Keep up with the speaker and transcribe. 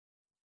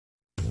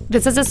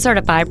This is a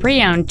certified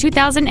pre-owned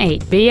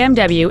 2008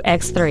 BMW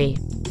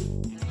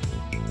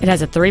X3. It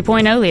has a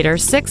 3.0-liter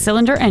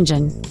six-cylinder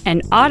engine,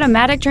 an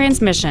automatic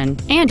transmission,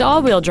 and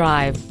all-wheel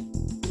drive.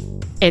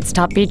 Its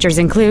top features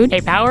include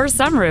a power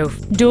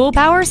sunroof, dual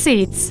power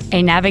seats,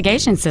 a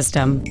navigation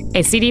system,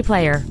 a CD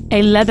player,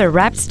 a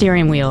leather-wrapped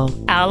steering wheel,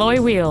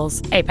 alloy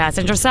wheels, a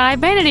passenger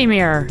side vanity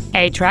mirror,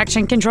 a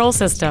traction control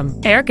system,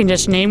 air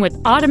conditioning with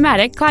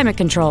automatic climate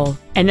control,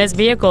 and this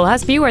vehicle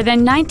has fewer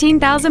than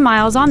 19,000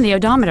 miles on the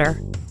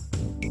odometer.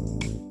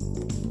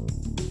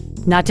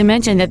 Not to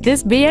mention that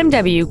this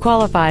BMW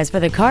qualifies for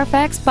the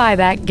Carfax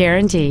buyback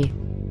guarantee.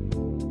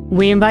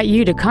 We invite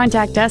you to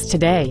contact us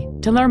today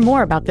to learn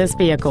more about this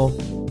vehicle.